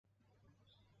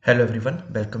Hello everyone,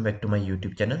 welcome back to my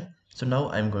YouTube channel. So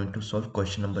now I'm going to solve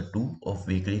question number 2 of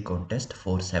weekly contest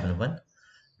 471,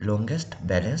 longest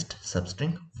balanced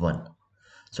substring 1.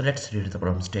 So let's read the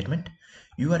problem statement.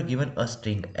 You are given a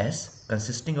string S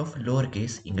consisting of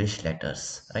lowercase English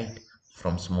letters, right,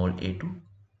 from small a to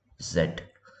Z.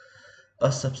 A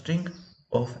substring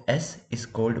of S is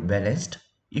called balanced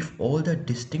if all the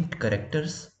distinct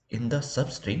characters in the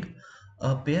substring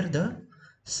appear the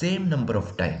same number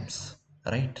of times,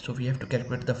 right? So we have to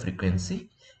calculate the frequency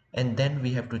and then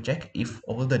we have to check if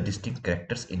all the distinct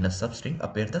characters in a substring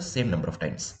appear the same number of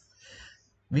times.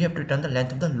 We have to return the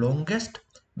length of the longest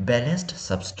balanced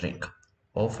substring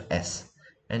of S.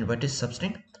 And what is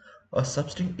substring? A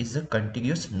substring is a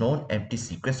contiguous non-empty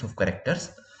sequence of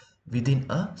characters within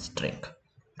a string,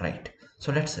 right?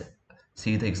 So let's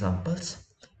see the examples.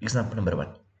 Example number 1,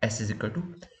 S is equal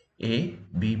to A,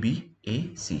 B, B,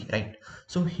 A, C, right?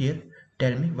 So here,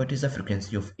 tell me what is the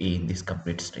frequency of A in this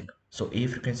complete string. So A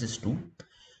frequency is 2,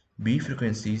 B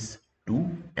frequency is 2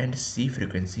 and C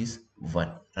frequency is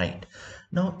 1, right?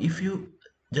 Now if you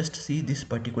just see this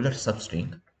particular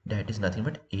substring, that is nothing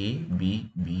but A,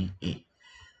 B, B, A,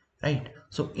 right?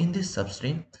 So in this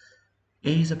substring,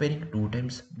 A is appearing 2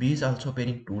 times, B is also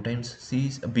appearing 2 times,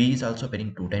 B is also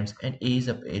appearing 2 times and A is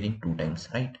appearing 2 times,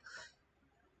 right?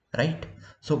 Right?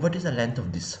 So what is the length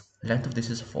of this? Length of this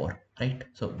is 4, right?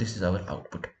 So this is our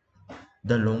output.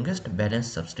 The longest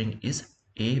balanced substring is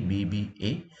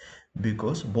ABBA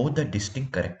because both the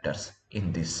distinct characters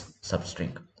in this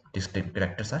substring, distinct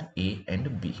characters are A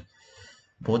and B.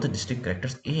 Both the distinct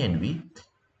characters A and B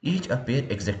each appear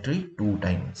exactly 2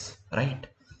 times, right?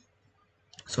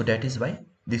 So that is why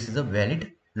this is a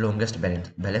valid longest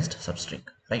balanced substring,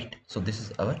 right? So this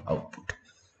is our output.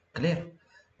 Clear?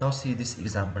 Now see this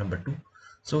example number 2.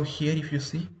 So here if you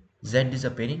see, Z is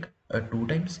appearing 2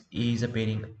 times, A is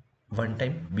appearing 1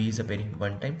 time, B is appearing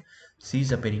 1 time, C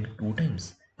is appearing 2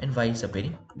 times and Y is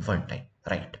appearing 1 time,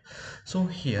 right? So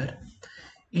here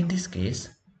in this case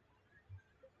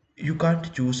you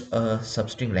can't choose a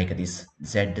substring like this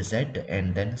ZZ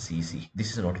and then CC.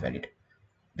 This is not valid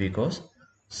because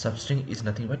substring is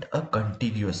nothing but a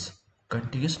contiguous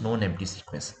non-empty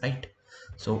sequence, right?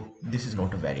 So this is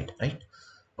not valid, right?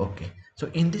 Okay,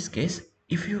 so in this case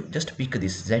if you just pick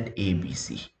this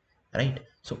ZABC, right?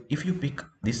 So if you pick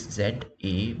this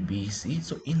ZABC,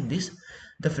 so in this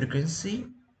the frequency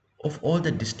of all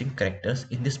the distinct characters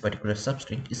in this particular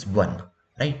substring is 1,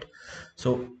 right?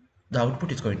 So the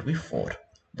output is going to be 4.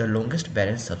 The longest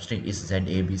balanced substring is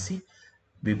ZABC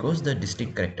because the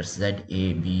distinct characters Z,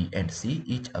 A, B and C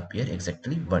each appear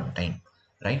exactly 1 time,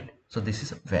 right? So this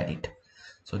is valid.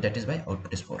 So that is why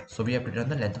output is 4. So we have to return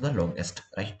the length of the longest,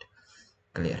 right?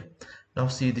 Clear. Now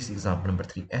see this example number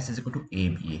 3. S is equal to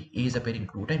ABA. A is appearing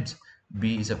 2 times,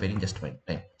 B is appearing just 1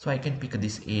 time. So I can pick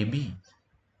this AB,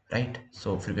 right?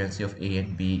 So frequency of A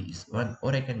and B is 1,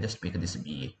 or I can just pick this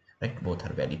BA, right? Both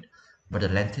are valid, but the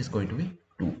length is going to be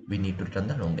 2. We need to return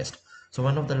the longest. So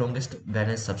one of the longest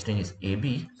balanced substring is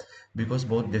AB because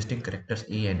both distinct characters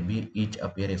A and B each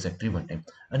appear exactly 1 time.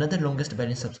 Another longest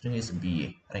balanced substring is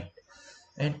BA, right?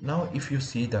 And now if you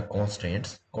see the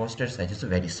constraints, constraint size is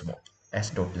very small, s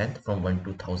dot length from 1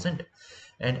 to 1000,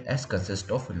 and s consists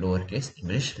of lowercase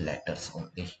English letters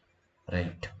only,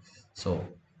 right? So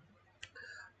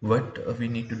what we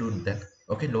need to do then,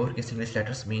 okay, lowercase English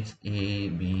letters means A,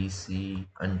 B, C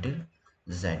until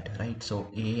Z, right? So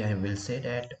A, I will say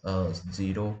that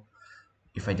 0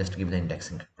 if I just give the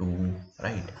indexing 2,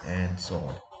 right, and so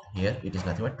on. Here it is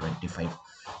nothing but 25.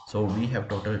 So we have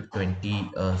total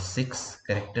 26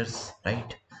 characters,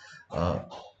 right? uh,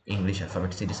 English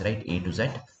alphabet series, right, A to Z.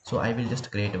 So I will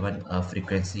just create one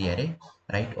frequency array,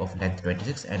 right, of length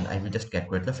 26, and I will just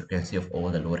calculate the frequency of all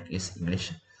the lowercase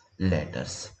English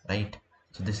letters, right?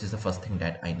 So this is the first thing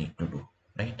that I need to do,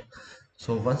 right?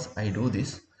 So once I do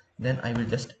this, then I will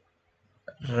just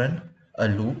run a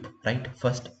loop, right?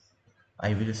 First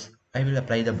I will I will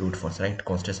apply the brute force, right?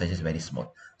 Constant size is very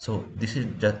small. So this is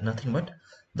just nothing but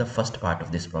the first part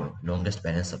of this problem, longest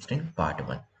balanced substring part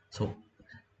 1. So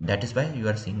that is why you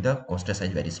are seeing the constant size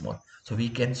very small. So we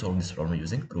can solve this problem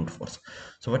using brute force.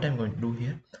 So what I'm going to do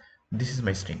here, this is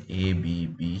my string A, B,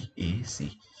 B, A,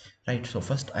 C, right? So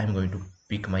first I'm going to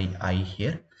pick my I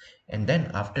here, and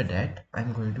then after that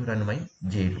I'm going to run my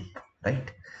J loop,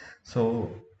 right?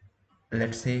 So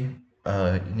let's say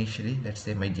initially let's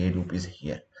say my J loop is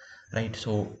here, right?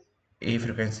 So A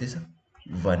frequency is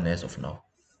 1 as of now,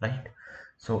 right?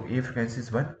 So A frequency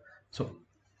is 1. So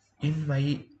in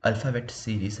my alphabet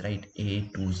series, right, A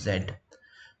to Z,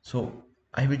 so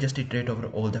I will just iterate over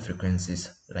all the frequencies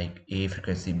like A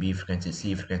frequency, B frequency,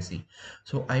 C frequency.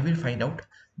 So I will find out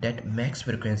that max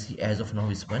frequency as of now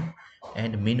is 1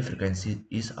 and min frequency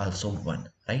is also 1,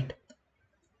 right?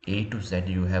 A to Z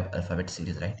you have alphabet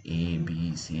series, right? A,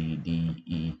 B, C, D,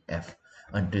 E, F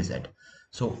until Z.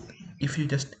 So if you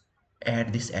just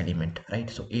add this element, right?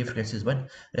 So A frequency is 1,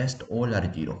 rest all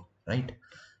are 0, right?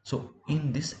 So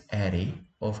in this array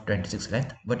of 26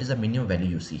 length, what is the minimum value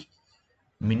you see?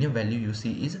 Minimum value you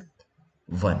see is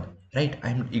 1, right? I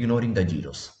am ignoring the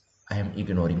zeros. I am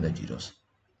ignoring the zeros.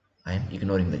 I am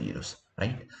ignoring the zeros,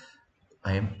 right?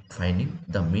 I am finding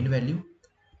the min value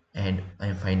and I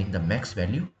am finding the max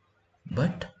value,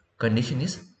 but condition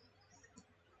is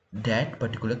that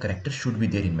particular character should be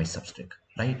there in my substring,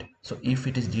 right? So if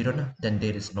it is 0 na, then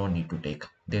there is no need to take,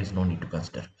 there is no need to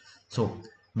consider. So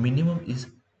minimum is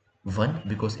 1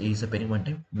 because a is appearing one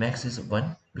time, max is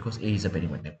 1 because a is appearing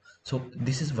one time. So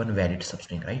this is one valid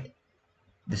substring, right?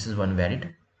 This is one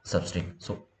valid substring.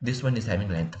 So this one is having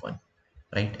length 1,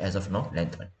 right? As of now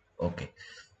length 1. Okay,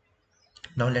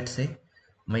 now let's say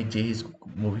my j is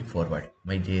moving forward,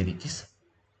 my j reaches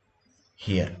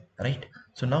here, right?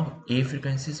 So now a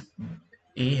frequencies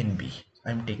a and b,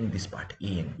 I'm taking this part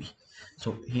a and b.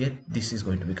 So here this is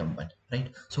going to become 1, right?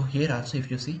 So here also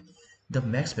if you see the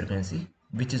max frequency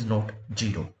which is not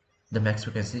 0, the max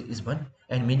frequency is 1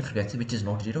 and mean frequency which is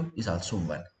not 0 is also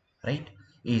 1, right?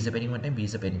 A is appearing one time, b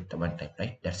is appearing one time,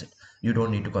 right? That's it. You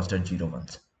don't need to consider 0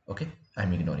 ones. Okay,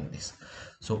 I'm ignoring this.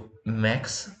 So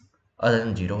max other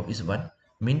than 0 is 1,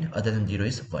 min other than 0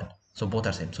 is 1. So both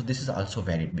are same. So this is also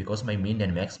valid because my min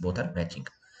and max both are matching.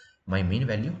 My mean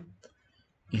value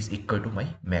is equal to my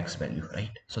max value,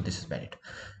 right? So this is valid.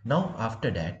 Now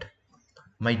after that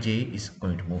my j is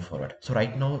going to move forward. So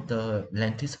right now the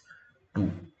length is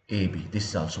 2 ab, this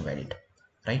is also valid,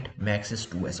 right? Max is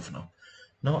 2 as of now.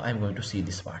 Now I'm going to see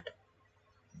this part.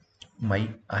 My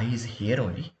I is here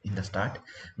only in the start,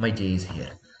 my j is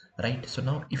here, right? So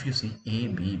now if you see a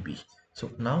b b, so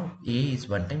now a is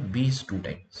one time, b is two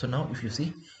times. So now if you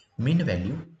see mean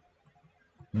value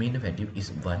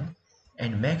is 1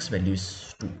 and max value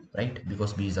is 2, right?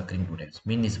 Because b is occurring two times,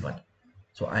 mean is 1.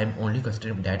 So I'm only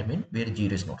considering that mean where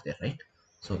 0 is not there, right?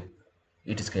 So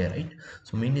it is clear, right?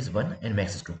 So mean is 1 and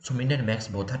max is 2. So mean and max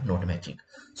both are not matching.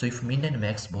 So if mean and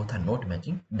max both are not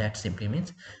matching, that simply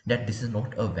means that this is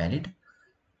not a valid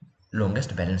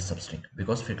longest balanced substring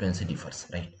because frequency differs,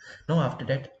 right? Now after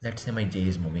that, let's say my j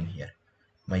is moving here,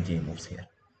 my j moves here.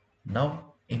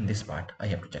 Now in this part I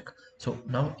have to check. So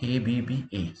now a b b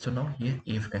a, so now here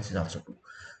a frequency is also 2.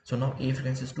 So now a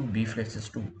frequency is 2, b frequency is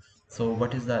 2. So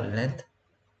what is the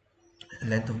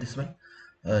length of this one?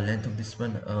 Length of this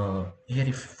one, here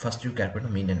if first you calculate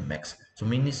mean and max. So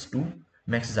mean is 2,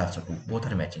 max is also 2, both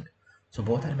are matching. So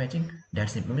both are matching, that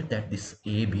simply means that this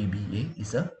a b b a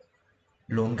is a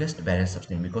longest balanced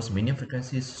substring because minimum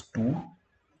frequency is 2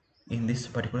 in this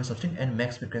particular substring and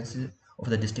max frequency of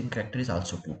the distinct character is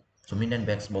also 2. So min and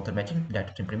max both are matching,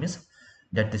 that simply means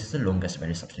that this is the longest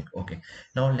balanced substring. Okay,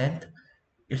 now length,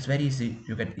 it's very easy,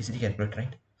 you can easily calculate,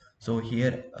 right? So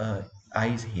here I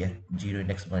is here 0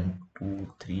 index 1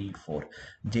 2 3 4,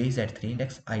 j is at 3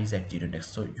 index, I is at 0 index.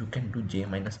 So you can do j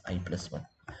minus I plus 1,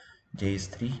 j is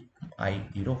 3, I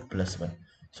 0 plus 1.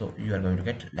 So you are going to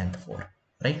get length 4,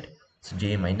 right? So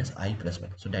j minus I plus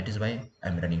 1. So that is why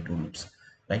I'm running two loops,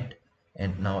 right?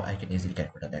 And now I can easily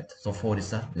calculate the length. So 4 is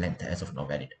the length as of now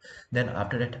valid. Then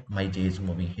after that my j is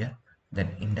moving here, then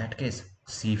in that case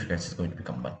c frequency is going to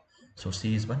become 1. So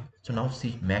c is 1. So now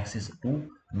see max is 2,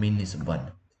 min is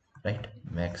 1, right?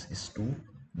 Max is 2,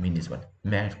 min is 1.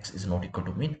 Max is not equal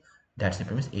to min, that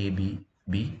simply means a b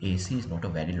b a c is not a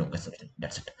very longest substring.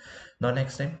 That's it. Now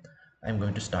next time I'm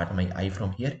going to start my I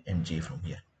from here and j from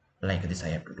here, like this I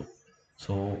have to do.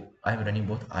 So I'm running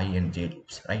both I and j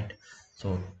loops, right?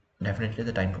 So definitely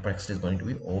the time complexity is going to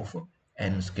be of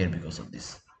n square because of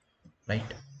this,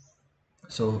 right?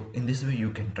 So in this way you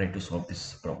can try to solve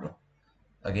this problem.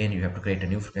 Again you have to create a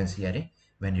new frequency array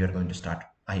when you are going to start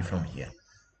I from here.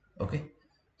 Okay,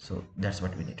 so that's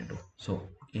what we need to do. So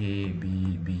a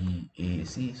b b a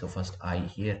c, so first I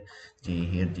here, j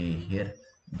here, j here,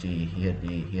 j here, j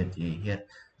here, j here.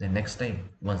 Then next time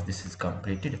once this is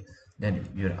completed, then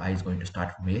your I is going to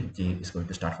start from here, j is going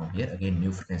to start from here. Again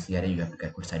new frequency array you have to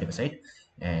calculate side by side,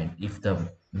 and if the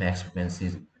max frequency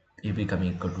is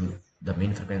becoming equal to the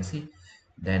mean frequency,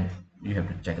 then you have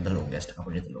to check the longest,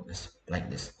 according to the longest, like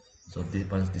this. So this,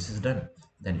 once this is done,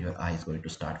 then your I is going to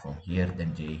start from here,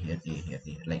 then j here, j here,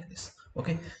 j here, like this.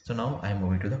 Okay, so now I am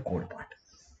moving to the code part,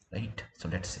 right? So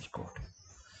let's see code.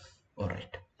 All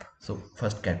right, so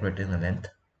first calculating the length.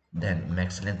 then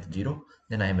max length 0,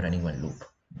 then I am running one loop.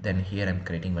 Then here I'm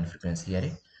creating one frequency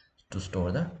array to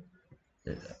store the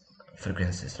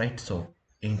frequencies, right? So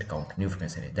int count new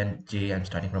frequency array. Then j I'm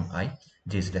starting from I,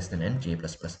 j is less than n, j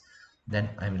plus plus. Then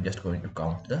I'm just going to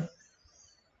count the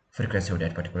frequency of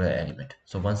that particular element.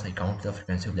 So once I count the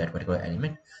frequency of that particular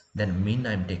element, then min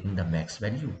I'm taking the max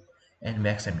value and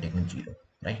max I'm taking 0,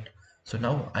 right? So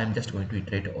now I'm just going to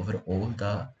iterate over all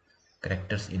the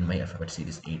characters in my alphabet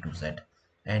series A to Z,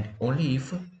 and only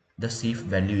if the CIF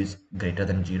value is greater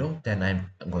than 0, then I'm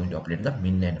going to update the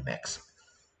min and max.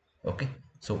 Okay,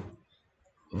 so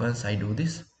once I do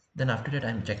this, then after that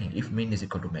I'm checking if min is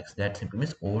equal to max. That simply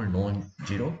means all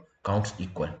non-zero counts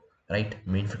equal, right?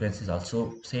 Min frequency is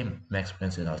also same, max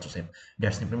frequency is also same.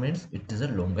 That simply means it is the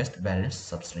longest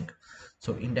balanced substring.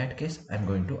 So in that case, I'm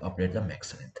going to update the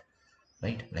max length,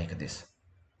 right? Like this.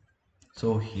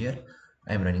 So here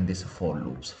I'm running this for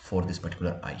loops for this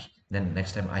particular I. Then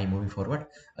next time I moving forward,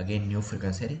 again new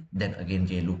frequency array, then again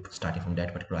j loop starting from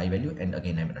that particular I value, and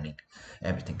again I'm running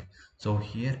everything. So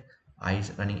here I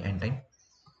is running n time,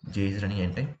 j is running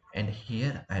n time, and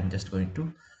here I'm just going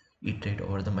to iterate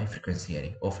over the my frequency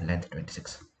array of length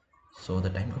 26. So the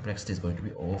time complexity is going to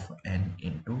be of n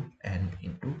into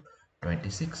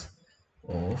 26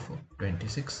 of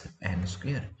 26 n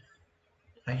square,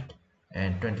 right?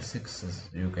 And 26 is,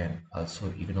 you can also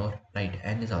ignore, right?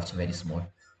 N is also very small,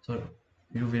 so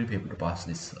you will be able to pass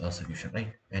this solution,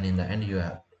 right? And in the end you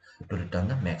have to return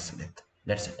the max length.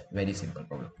 That's it, very simple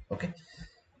problem. Okay,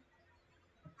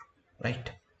 right?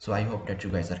 So I hope that you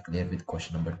guys are clear with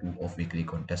question number 2 of weekly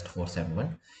contest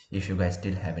 471. If you guys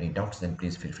still have any doubts, then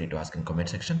please feel free to ask in comment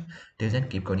section. Till then,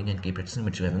 keep coding and keep practicing.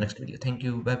 Meet you in the next video. Thank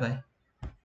you, bye bye.